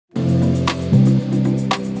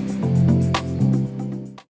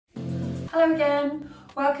Hello again,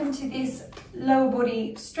 welcome to this lower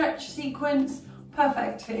body stretch sequence.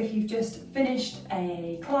 Perfect for if you've just finished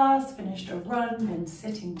a class, finished a run, been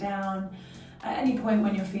sitting down. At any point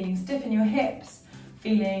when you're feeling stiff in your hips,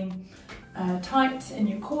 feeling tight in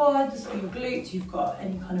your quads or your glutes, you've got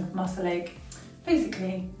any kind of muscle ache.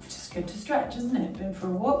 Basically, it's just good to stretch, isn't it? Been for a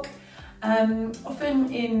walk. Often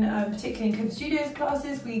particularly in Clifford Studios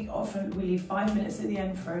classes, we leave 5 minutes at the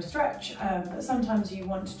end for a stretch, but sometimes you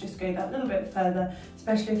want to just go that little bit further,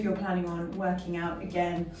 especially if you're planning on working out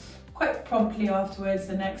again quite promptly afterwards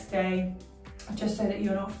the next day, just so that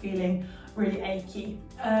you're not feeling really achy.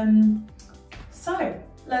 So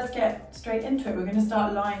let's get straight into it. We're going to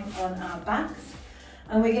start lying on our backs,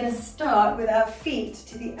 and we're going to start with our feet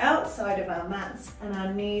to the outside of our mats and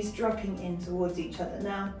our knees dropping in towards each other.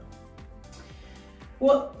 Now,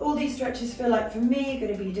 what all these stretches feel like for me are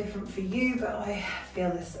going to be different for you, but I feel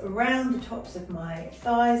this around the tops of my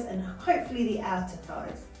thighs and hopefully the outer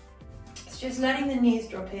thighs. It's just letting the knees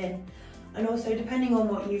drop in, and also depending on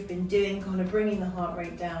what you've been doing, kind of bringing the heart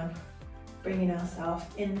rate down, bringing ourselves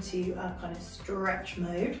into a kind of stretch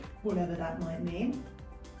mode, whatever that might mean.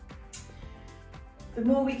 The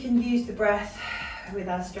more we can use the breath with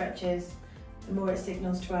our stretches, the more it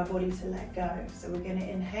signals to our body to let go. So we're going to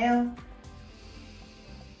inhale,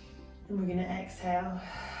 and we're going to exhale.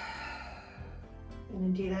 I'm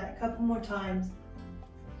going to do that a couple more times.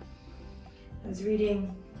 I was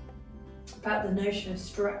reading about the notion of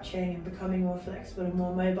stretching and becoming more flexible and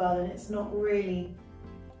more mobile, and it's not really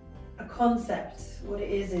a concept. What it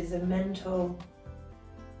is a mental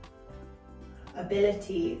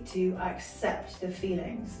ability to accept the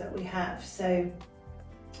feelings that we have. So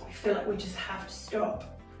we feel like we just have to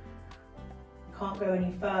stop, can't go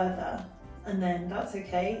any further. And then that's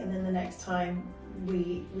okay, and then the next time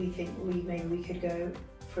we think maybe we could go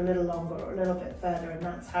for a little longer or a little bit further, and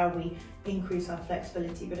that's how we increase our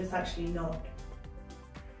flexibility. But it's actually not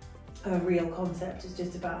a real concept, it's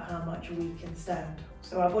just about how much we can stand.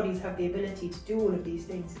 So our bodies have the ability to do all of these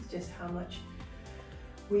things, it's just how much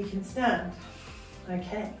we can stand.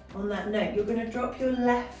 Okay, on that note, you're going to drop your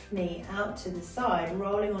left knee out to the side,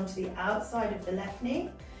 rolling onto the outside of the left knee,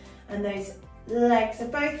 and those legs are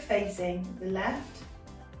both facing the left.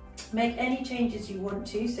 Make any changes you want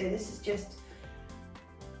to. So this is just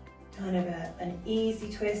kind of an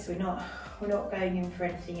easy twist. We're not going in for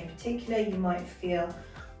anything in particular. You might feel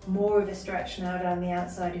more of a stretch now down the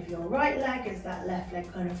outside of your right leg as that left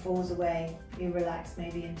leg kind of falls away. You relax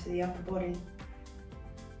maybe into the upper body.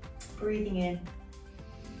 Breathing in.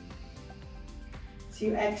 So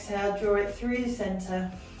you exhale, draw it through the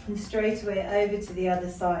center, and straight away over to the other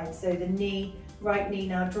side. So the right knee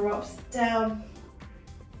now drops down,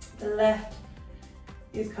 the left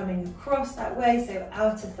is coming across that way, so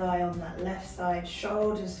outer thigh on that left side,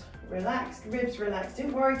 shoulders relaxed, ribs relaxed.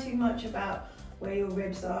 Don't worry too much about where your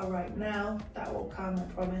ribs are right now, that will come,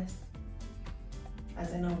 I promise.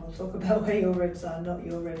 As in, I will talk about where your ribs are, not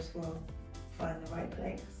your ribs will find the right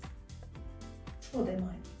place. Or they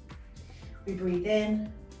might. We breathe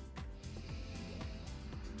in,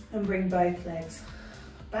 and bring both legs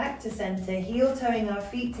back to center, heel toeing our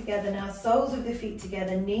feet together now, soles of the feet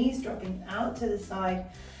together, knees dropping out to the side.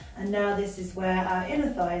 And now this is where our inner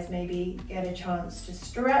thighs maybe get a chance to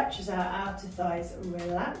stretch as our outer thighs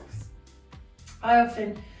relax. I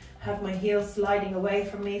often have my heels sliding away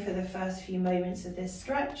from me for the first few moments of this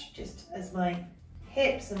stretch, just as my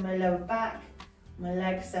hips and my lower back, my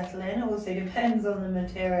legs settle in. It also depends on the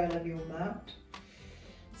material of your mat.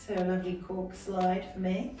 So a lovely cork slide for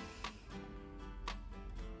me.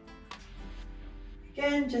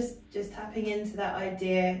 Again, just tapping into that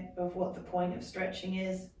idea of what the point of stretching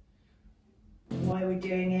is, why we're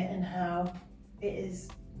doing it, and how it is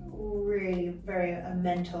really a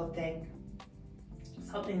mental thing.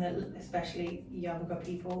 Something that especially younger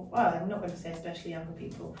people, well, I'm not going to say especially younger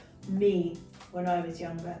people, me when I was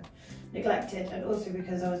younger, neglected, and also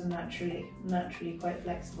because I was naturally quite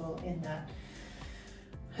flexible in that.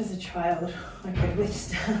 As a child, I could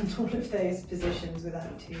withstand all of those positions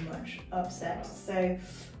without too much upset. So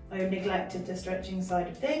I neglected the stretching side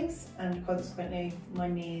of things, and consequently my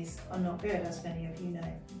knees are not good, as many of you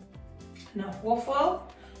know. Enough waffle,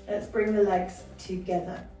 let's bring the legs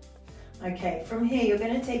together. Okay, from here you're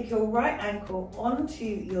going to take your right ankle onto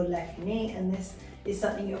your left knee, and this is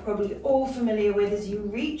something you're probably all familiar with as you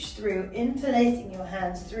reach through, interlacing your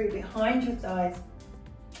hands through behind your thighs,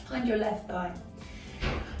 behind your left thigh.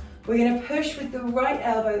 We're going to push with the right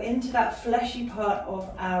elbow into that fleshy part of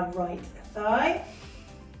our right thigh,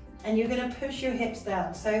 and you're going to push your hips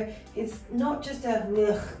down. So it's not just a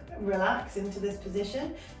relax into this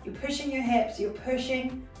position. You're pushing your hips, you're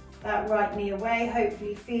pushing that right knee away,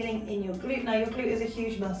 hopefully feeling in your glute. Now your glute is a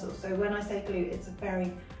huge muscle, so when I say glute, it's a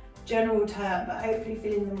very general term, but hopefully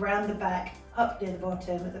feeling them around the back, up near the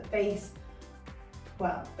bottom, at the base,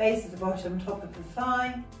 well, base of the bottom, top of the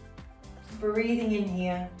thigh. Breathing in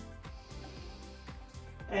here.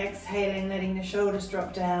 Exhaling, letting the shoulders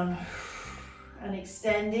drop down and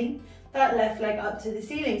extending that left leg up to the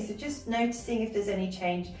ceiling. So just noticing if there's any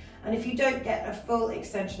change. And if you don't get a full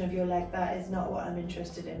extension of your leg, that is not what I'm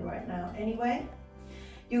interested in right now anyway.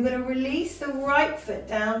 You're going to release the right foot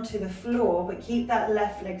down to the floor, but keep that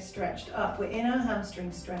left leg stretched up. We're in our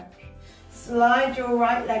hamstring stretch. Slide your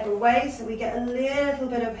right leg away so we get a little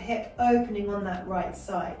bit of hip opening on that right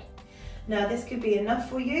side. Now this could be enough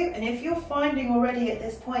for you, and if you're finding already at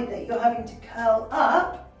this point that you're having to curl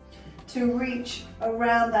up to reach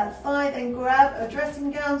around that thigh, then grab a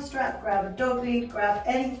dressing gown strap, grab a dog lead, grab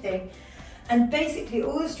anything, and basically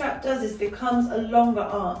all the strap does is becomes a longer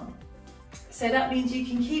arm. So that means you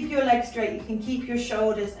can keep your legs straight, you can keep your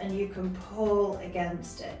shoulders, and you can pull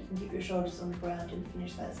against it. You can keep your shoulders on the ground and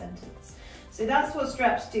finish that sentence. So that's what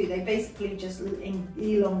straps do. They basically just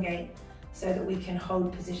elongate so that we can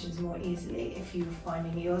hold positions more easily. If you're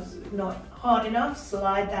finding yours not hard enough,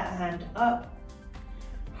 slide that hand up.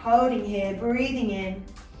 Holding here, breathing in.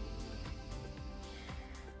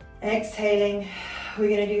 Exhaling. We're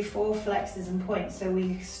going to do 4 flexors and points. So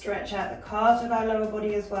we stretch out the calves of our lower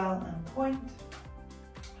body as well and point.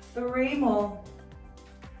 3 more.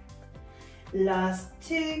 Last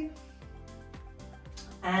 2.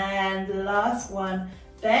 And the last one,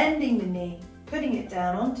 bending the knee, putting it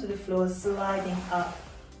down onto the floor, sliding up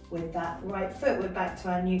with that right foot. We're back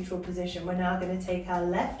to our neutral position. We're now going to take our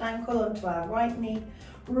left ankle onto our right knee,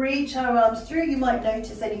 reach our arms through. You might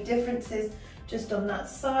notice any differences just on that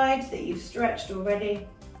side that you've stretched already.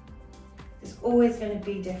 There's always going to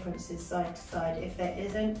be differences side to side. If there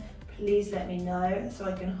isn't, please let me know so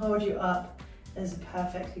I can hold you up as a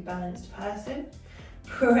perfectly balanced person.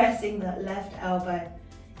 Pressing that left elbow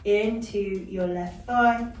into your left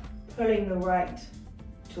thigh, pulling the right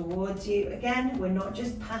towards you. Again, we're not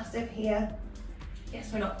just passive here. Yes,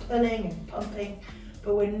 we're not pulling and pumping,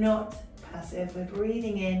 but we're not passive. We're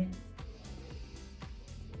breathing in.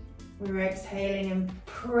 We're exhaling and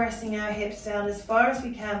pressing our hips down as far as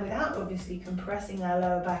we can without obviously compressing our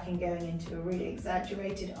lower back and going into a really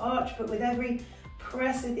exaggerated arch. But with every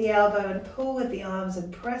press with the elbow and pull with the arms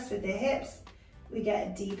and press with the hips, we get a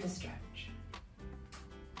deeper stretch.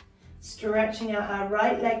 Stretching out our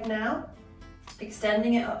right leg now,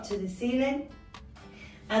 extending it up to the ceiling,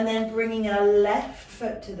 and then bringing our left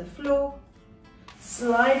foot to the floor,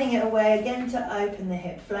 sliding it away again to open the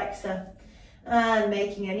hip flexor, and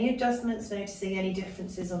making any adjustments, noticing any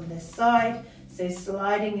differences on this side. So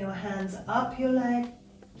sliding your hands up your leg,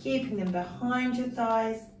 keeping them behind your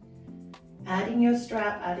thighs, adding your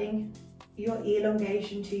strap, adding your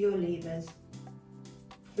elongation to your levers.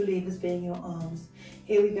 The levers being your arms.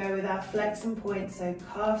 Here we go with our flex and point, so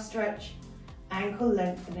calf stretch, ankle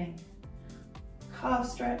lengthening, calf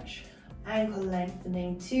stretch, ankle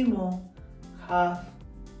lengthening, 2 more, calf,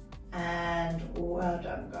 and well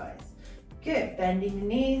done guys. Good, bending the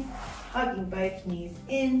knees, hugging both knees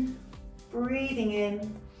in, breathing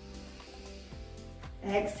in,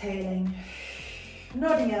 exhaling,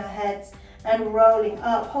 nodding our heads and rolling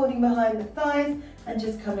up, holding behind the thighs and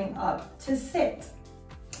just coming up to sit.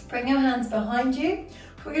 Bring your hands behind you.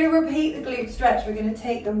 We're going to repeat the glute stretch. We're going to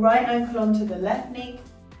take the right ankle onto the left knee.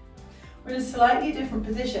 We're in a slightly different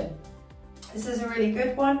position. This is a really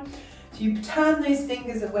good one. So you turn those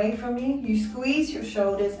fingers away from you, you squeeze your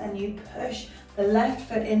shoulders and you push the left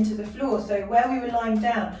foot into the floor. So where we were lying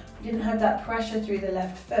down, we didn't have that pressure through the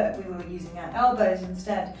left foot. We were using our elbows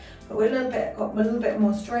instead. But we're got a little bit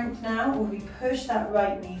more strength now. Where we push that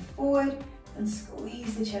right knee forward and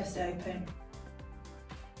squeeze the chest open.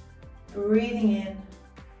 Breathing in,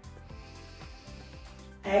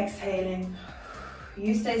 exhaling.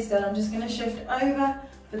 You stay still. I'm just going to shift over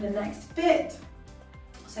for the next bit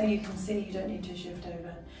so you can see you don't need to shift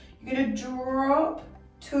over. You're going to drop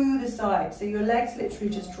to the side. So your legs literally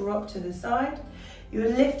just drop to the side. You're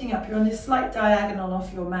lifting up. You're on this slight diagonal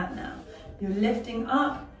off your mat now. You're lifting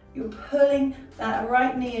up. You're pulling that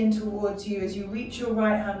right knee in towards you as you reach your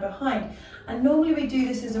right hand behind. And normally we do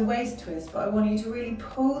this as a waist twist, but I want you to really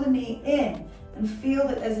pull the knee in and feel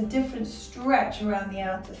that there's a different stretch around the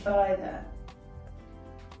outer thigh there.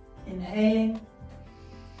 Inhaling.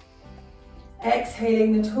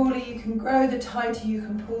 Exhaling, the taller you can grow, the tighter you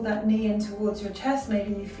can pull that knee in towards your chest.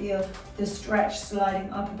 Maybe you feel the stretch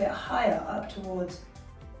sliding up a bit higher, up towards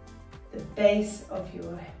the base of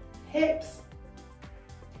your hips.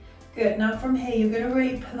 Good, now from here, you're gonna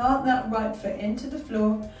really plant that right foot into the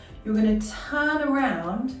floor. You're gonna turn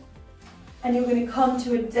around and you're gonna come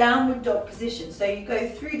to a downward dog position. So you go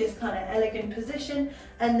through this kind of elegant position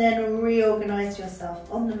and then reorganize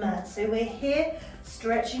yourself on the mat. So we're here,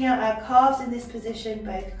 stretching out our calves in this position,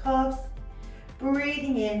 both calves.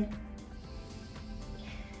 Breathing in,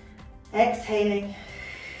 exhaling.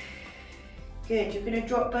 Good, you're gonna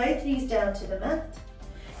drop both knees down to the mat.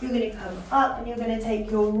 You're gonna come up and you're gonna take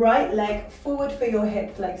your right leg forward for your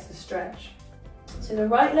hip flexor stretch. So the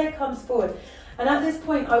right leg comes forward. And at this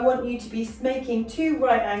point, I want you to be making 2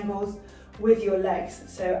 right angles with your legs.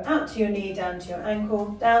 So out to your knee, down to your ankle,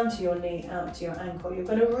 down to your knee, out to your ankle. You're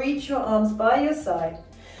gonna reach your arms by your side.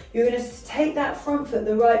 You're gonna take that front foot,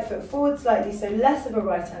 the right foot forward slightly, so less of a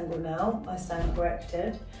right angle now, I stand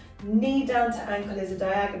corrected. Knee down to ankle is a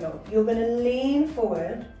diagonal. You're gonna lean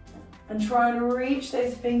forward and try and reach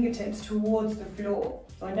those fingertips towards the floor.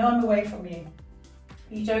 So I know I'm away from you.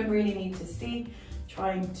 You don't really need to see,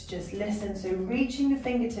 trying to just listen. So reaching the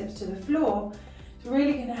fingertips to the floor is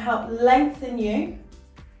really gonna help lengthen you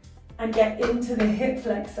and get into the hip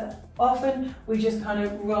flexor. Often we just kind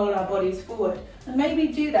of roll our bodies forward, and maybe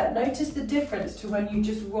do that. Notice the difference to when you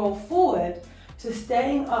just roll forward to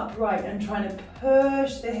staying upright and trying to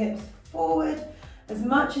push the hips forward as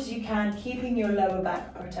much as you can, keeping your lower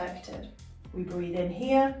back protected. We breathe in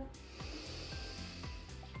here.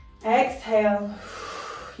 Exhale.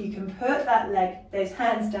 You can put that leg, those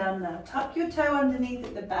hands down now. Tuck your toe underneath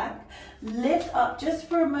at the back. Lift up just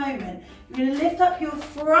for a moment. You're going to lift up your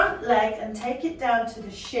front leg and take it down to the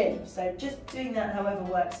shin. So just doing that however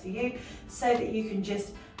works for you, so that you can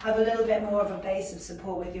just have a little bit more of a base of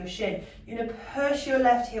support with your shin. You're going to push your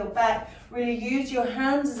left heel back. Really use your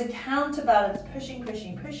hands as a counterbalance. Pushing,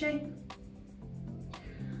 pushing, pushing.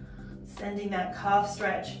 Sending that calf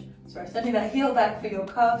stretch. Sorry, sending that heel back for your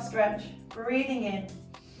calf stretch. Breathing in.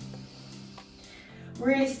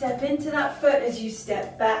 Really step into that foot as you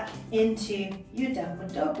step back into your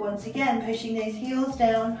downward dog. Once again, pushing those heels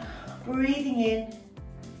down, breathing in.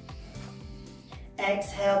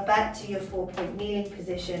 Exhale, back to your 4-point kneeling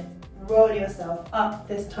position. Roll yourself up.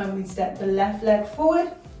 This time we step the left leg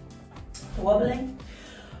forward, wobbling.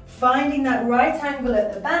 Finding that right angle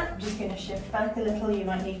at the back. I'm just going to shift back a little. You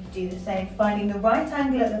might need to do the same. Finding the right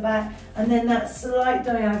angle at the back, and then that slight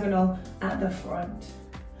diagonal at the front.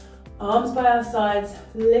 Arms by our sides,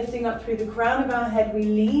 lifting up through the crown of our head. We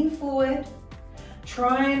lean forward.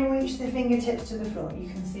 Try and reach the fingertips to the floor. You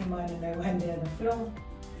can see mine are nowhere near the floor.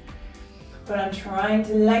 But I'm trying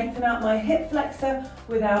to lengthen out my hip flexor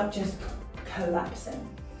without just collapsing.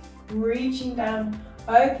 Reaching down,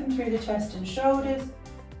 open through the chest and shoulders.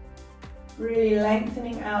 Really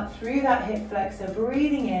lengthening out through that hip flexor.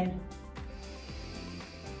 Breathing in.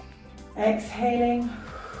 Exhaling.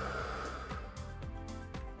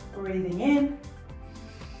 Breathing in,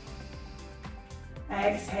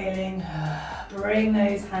 exhaling, bring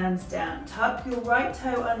those hands down. Tuck your right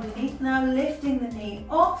toe underneath now, lifting the knee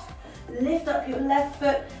off, lift up your left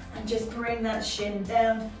foot and just bring that shin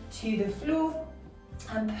down to the floor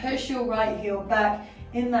and push your right heel back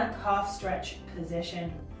in that calf stretch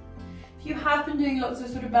position. If you have been doing lots of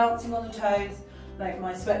sort of bouncing on the toes, like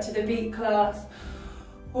my Sweat to the Beat class,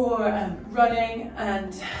 or running,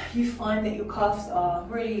 and you find that your calves are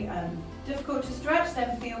really difficult to stretch,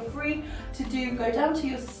 then feel free to go down to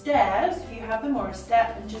your stairs if you have them, or a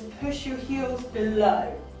step, and just push your heels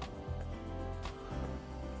below.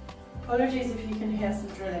 Apologies if you can hear some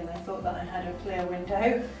drilling. I thought that I had a clear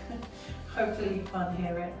window. Hopefully you can't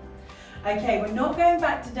hear it. Okay, we're not going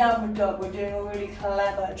back to downward dog. We're doing a really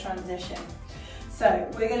clever transition. So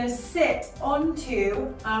we're going to sit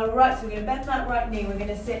onto our right, so we're going to bend that right knee, we're going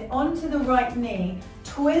to sit onto the right knee,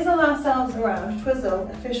 twizzle ourselves around, twizzle,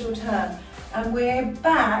 official term, and we're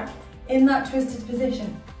back in that twisted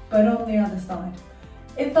position, but on the other side.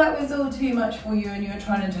 If that was all too much for you and you're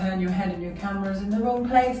trying to turn your head and your camera's in the wrong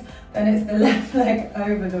place, then it's the left leg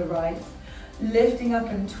over the right. Lifting up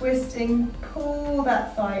and twisting, pull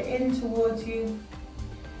that thigh in towards you,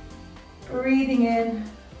 breathing in.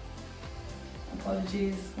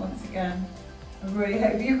 Apologies once again. I really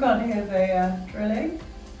hope you can't hear the drilling.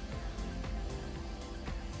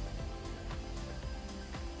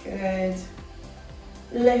 Good.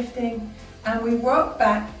 Lifting, and we rock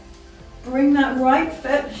back. Bring that right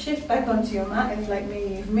foot, shift back onto your mat if like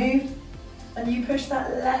me you've moved, and you push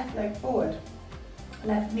that left leg forward,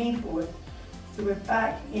 left knee forward. So we're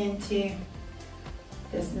back into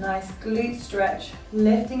this nice glute stretch,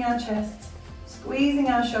 lifting our chest, squeezing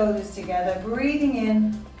our shoulders together, breathing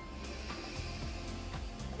in,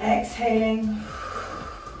 exhaling,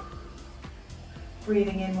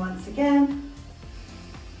 Breathing in once again.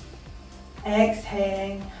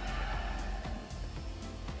 Exhaling.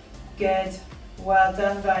 Good. Well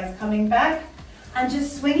done, guys. Coming back and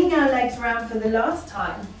just swinging our legs around for the last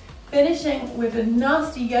time. Finishing with a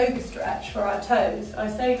nasty yoga stretch for our toes. I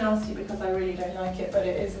say nasty because I really don't like it, but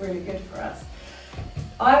it is really good for us.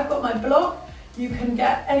 I've got my block. You can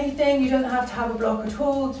get anything. You don't have to have a block at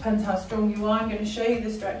all. Depends how strong you are. I'm going to show you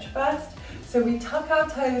the stretch first. So we tuck our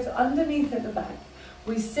toes underneath at the back.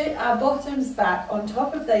 We sit our bottoms back on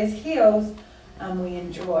top of those heels and we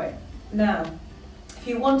enjoy. Now, if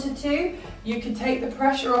you wanted to, you could take the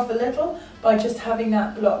pressure off a little by just having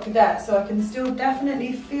that block there. So I can still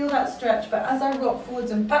definitely feel that stretch, but as I rock forwards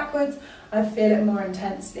and backwards, I feel it more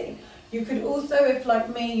intensely. You could also, if like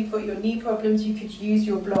me, you've got your knee problems, you could use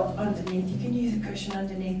your block underneath. You can use a cushion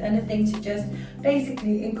underneath, anything to just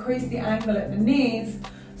basically increase the angle at the knees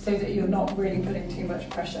so that you're not really putting too much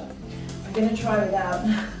pressure. I'm gonna try without.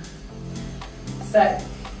 So,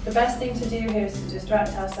 the best thing to do here is to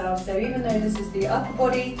distract ourselves. So even though this is the lower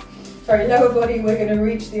body, we're going to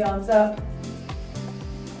reach the arms up.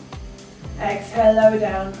 Exhale, lower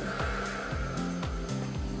down.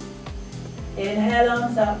 Inhale,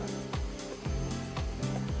 arms up.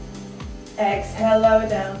 Exhale, lower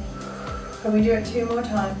down. Can we do it 2 more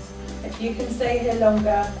times? If you can stay here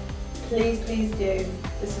longer, please, please do.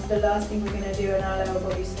 This is the last thing we're going to do in our lower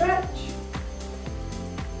body stretch.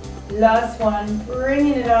 Last one,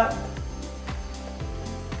 bringing it up.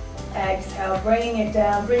 Exhale, bringing it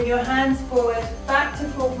down. Bring your hands forward, back to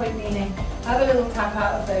 4-point kneeling. Have a little tap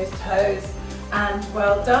out of those toes, and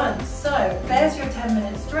well done. So there's your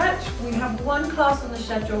 10-minute stretch. We have one class on the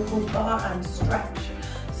schedule called bar and stretch.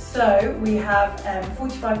 So we have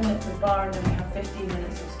 45 minutes of bar and then we have 15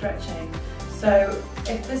 minutes of stretching. So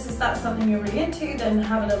if that's something you're really into, then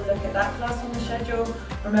have a little look at that class on the schedule.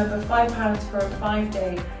 Remember, £5 for a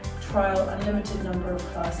 5-day trial, unlimited number of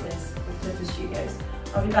classes with Clifford Studios.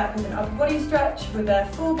 I'll be back with an upper body stretch, with a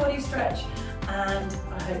full body stretch, and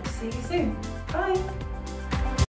I hope to see you soon. Bye.